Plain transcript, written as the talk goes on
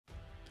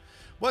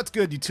What's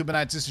good,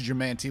 YouTubeites? This is your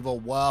man Tivo.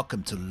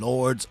 Welcome to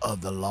Lords of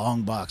the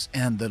Long Box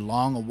and the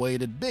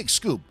long-awaited big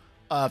scoop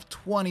of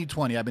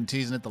 2020. I've been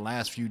teasing it the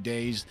last few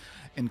days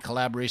in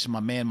collaboration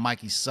with my man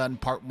Mikey Sutton.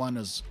 Part 1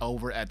 is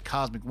over at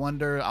Cosmic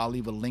Wonder. I'll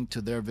leave a link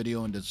to their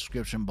video in the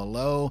description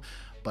below.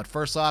 But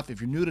first off, if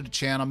you're new to the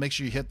channel, make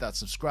sure you hit that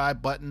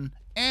subscribe button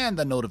and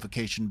the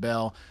notification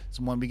bell.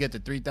 So when we get to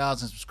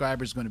 3,000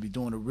 subscribers, going to be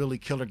doing a really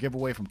killer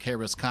giveaway from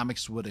KRS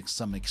Comics with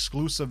some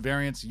exclusive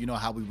variants. You know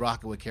how we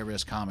rock it with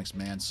KRS Comics,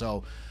 man.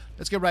 So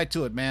let's get right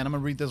to it, man. I'm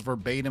going to read this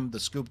verbatim, the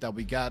scoop that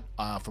we got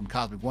from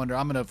Cosmic Wonder.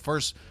 I'm going to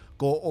first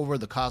go over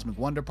the Cosmic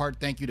Wonder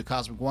part. Thank you to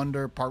Cosmic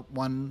Wonder Part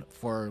 1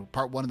 for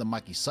Part 1 of the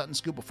Mikey Sutton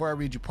scoop. Before I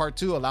read you Part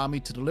 2, allow me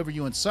to deliver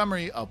you in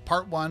summary of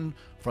Part 1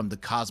 from the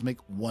Cosmic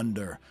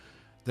Wonder.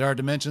 There are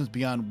dimensions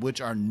beyond which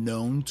are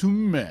known to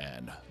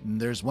man.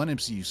 There's one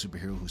MCU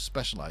superhero who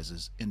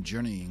specializes in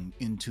journeying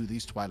into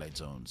these twilight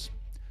zones.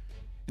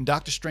 In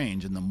Doctor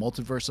Strange in the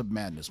Multiverse of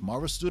Madness,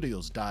 Marvel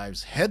Studios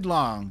dives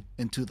headlong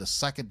into the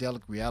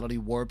psychedelic reality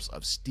warps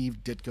of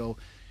Steve Ditko,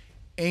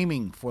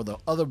 aiming for the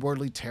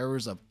otherworldly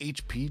terrors of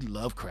H.P.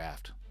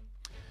 Lovecraft.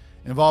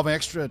 Involving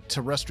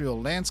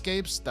extraterrestrial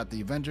landscapes that the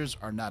Avengers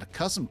are not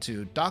accustomed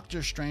to,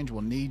 Doctor Strange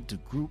will need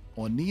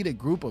a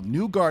group of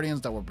new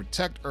guardians that will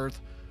protect Earth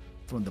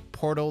from the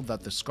portal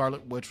that the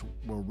Scarlet Witch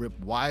will rip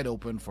wide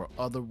open for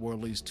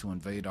otherworldlies to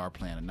invade our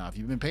planet. Now, if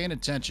you've been paying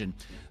attention,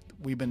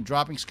 we've been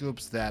dropping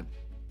scoops that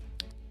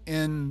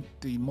in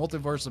the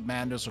Multiverse of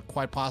Madness, or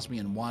quite possibly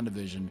in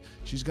WandaVision,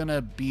 she's going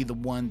to be the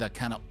one that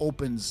kind of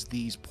opens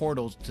these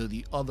portals to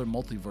the other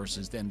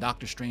multiverses. Then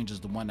Doctor Strange is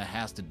the one that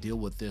has to deal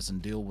with this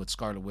and deal with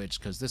Scarlet Witch,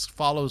 because this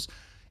follows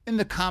in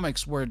the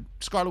comics where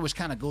Scarlet Witch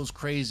kind of goes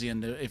crazy,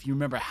 and if you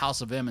remember House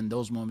of M in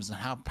those moments and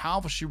how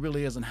powerful she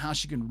really is and how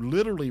she can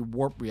literally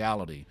warp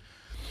reality.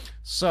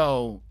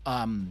 So,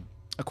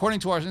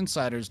 according to our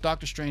insiders,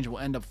 Doctor Strange will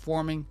end up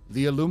forming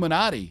the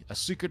Illuminati, a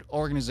secret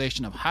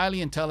organization of highly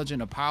intelligent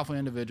and powerful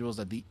individuals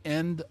at the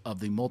end of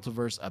the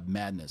Multiverse of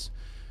Madness.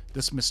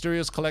 This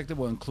mysterious collective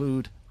will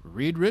include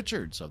Reed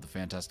Richards of the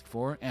Fantastic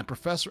Four and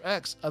Professor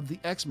X of the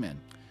X-Men,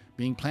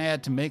 being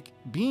planned to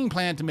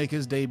make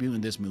his debut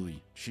in this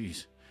movie.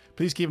 Jeez.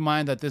 Please keep in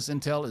mind that this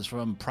intel is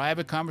from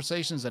private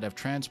conversations that have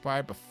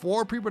transpired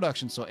before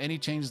pre-production, so any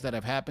changes that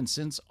have happened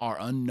since are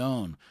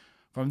unknown.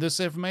 From this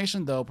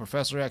information, though,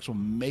 Professor X will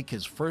make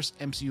his first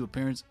MCU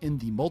appearance in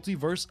the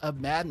Multiverse of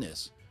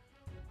Madness.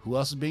 Who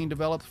else is being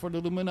developed for the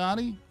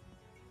Illuminati?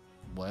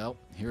 Well,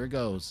 here it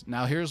goes.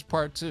 Now here's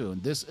Part 2,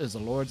 and this is the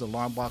Lords of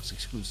Long Box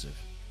exclusive.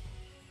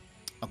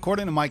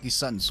 According to Mikey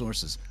Sutton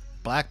sources,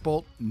 Black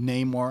Bolt,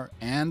 Namor,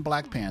 and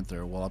Black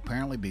Panther will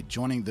apparently be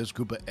joining this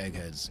group of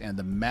eggheads, and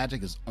the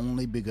magic has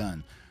only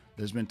begun.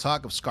 There's been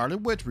talk of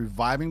Scarlet Witch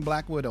reviving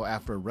Black Widow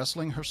after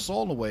wrestling her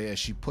soul away as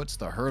she puts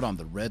the hurt on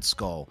the Red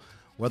Skull.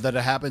 Whether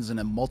that happens in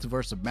a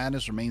Multiverse of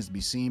Madness remains to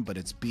be seen, but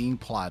it's being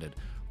plotted.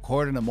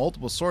 According to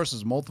multiple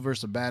sources,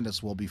 Multiverse of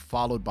Madness will be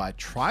followed by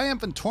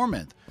Triumph and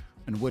Torment,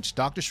 in which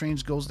Doctor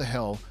Strange goes to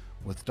hell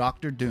with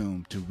Doctor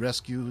Doom to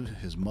rescue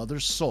his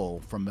mother's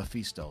soul from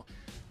Mephisto.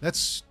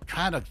 Let's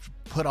kind of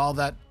put all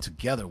that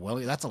together. Well,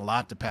 that's a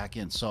lot to pack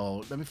in.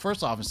 So let me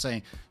first off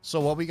say, so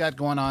what we got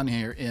going on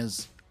here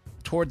is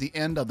toward the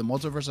end of the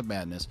Multiverse of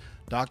Madness,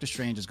 Doctor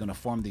Strange is going to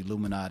form the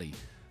Illuminati.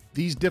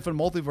 These different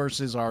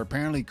multiverses are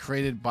apparently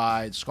created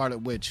by Scarlet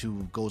Witch,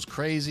 who goes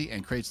crazy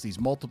and creates these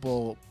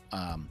multiple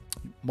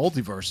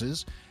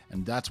multiverses.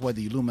 And that's why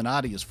the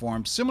Illuminati is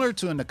formed, similar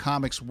to in the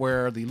comics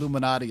where the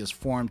Illuminati is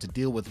formed to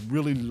deal with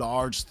really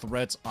large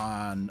threats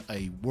on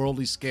a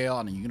worldly scale,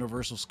 on a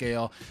universal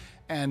scale.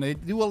 And they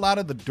do a lot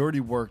of the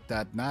dirty work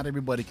that not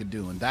everybody can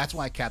do. And that's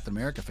why Captain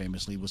America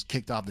famously was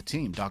kicked off the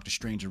team. Doctor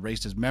Strange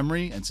erased his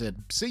memory and said,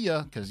 see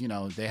ya, because, you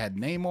know, they had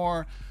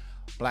Namor,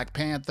 Black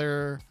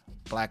Panther,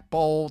 Black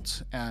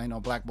Bolt, and, you know,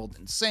 Black Bolt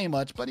didn't say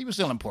much, but he was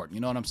still important.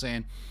 You know what I'm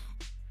saying?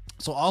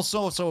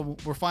 So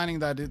we're finding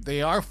that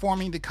they are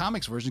forming the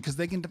comics version because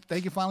they can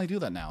finally do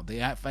that now. They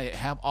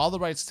have all the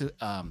rights to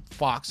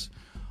Fox.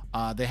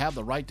 They have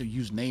the right to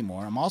use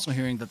Namor. I'm also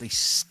hearing that they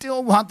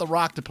still want The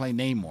Rock to play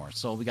Namor.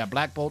 So we got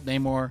Black Bolt,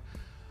 Namor,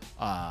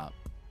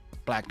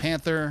 Black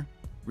Panther,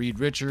 Reed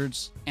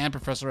Richards, and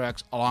Professor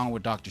X, along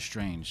with Doctor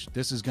Strange.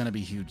 This is going to be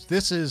huge.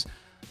 This is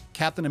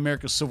Captain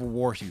America Civil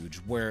War huge,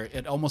 where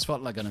it almost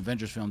felt like an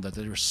Avengers film that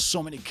there were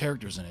so many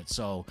characters in it.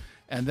 So,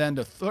 and then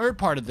the third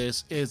part of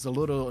this is the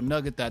little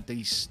nugget that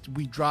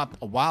we dropped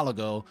a while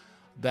ago,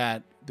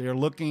 that they're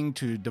looking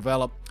to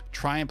develop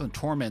Triumph and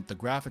Torment, the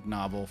graphic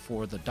novel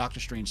for the Doctor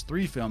Strange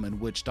 3 film, in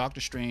which Doctor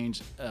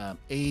Strange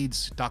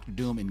aids Doctor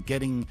Doom in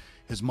getting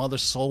his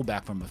mother's soul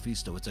back from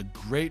Mephisto. It's a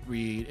great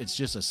read. It's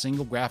just a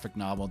single graphic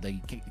novel.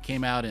 They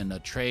came out in a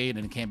trade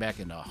and it came back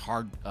in a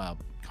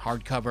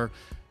hardcover.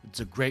 It's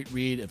a great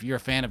read. If you're a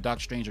fan of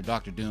Doctor Strange or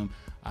Doctor Doom,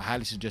 I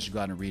highly suggest you go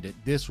out and read it.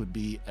 This would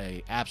be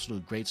an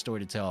absolute great story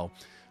to tell.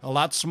 A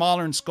lot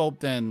smaller in scope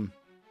than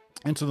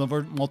Into the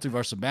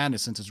Multiverse of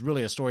Madness, since it's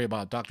really a story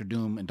about Doctor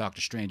Doom and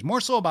Doctor Strange.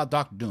 More so about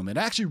Doctor Doom. It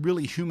actually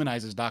really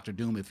humanizes Doctor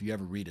Doom if you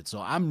ever read it.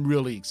 So I'm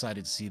really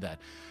excited to see that.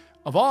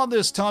 Of all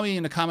this, tell me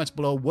in the comments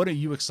below, what are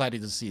you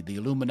excited to see? The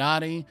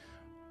Illuminati,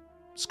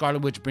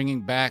 Scarlet Witch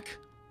bringing back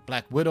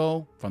Black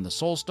Widow from the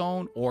Soul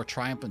Stone, or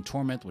Triumph and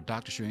Torment with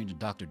Doctor Strange and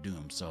Doctor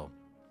Doom? So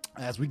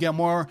as we get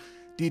more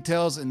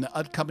details in the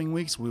upcoming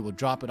weeks, we will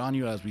drop it on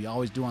you as we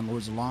always do on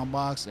Lords of the Long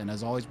Box. And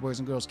as always, boys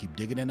and girls, keep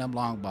digging in them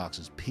long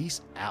boxes.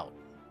 Peace out.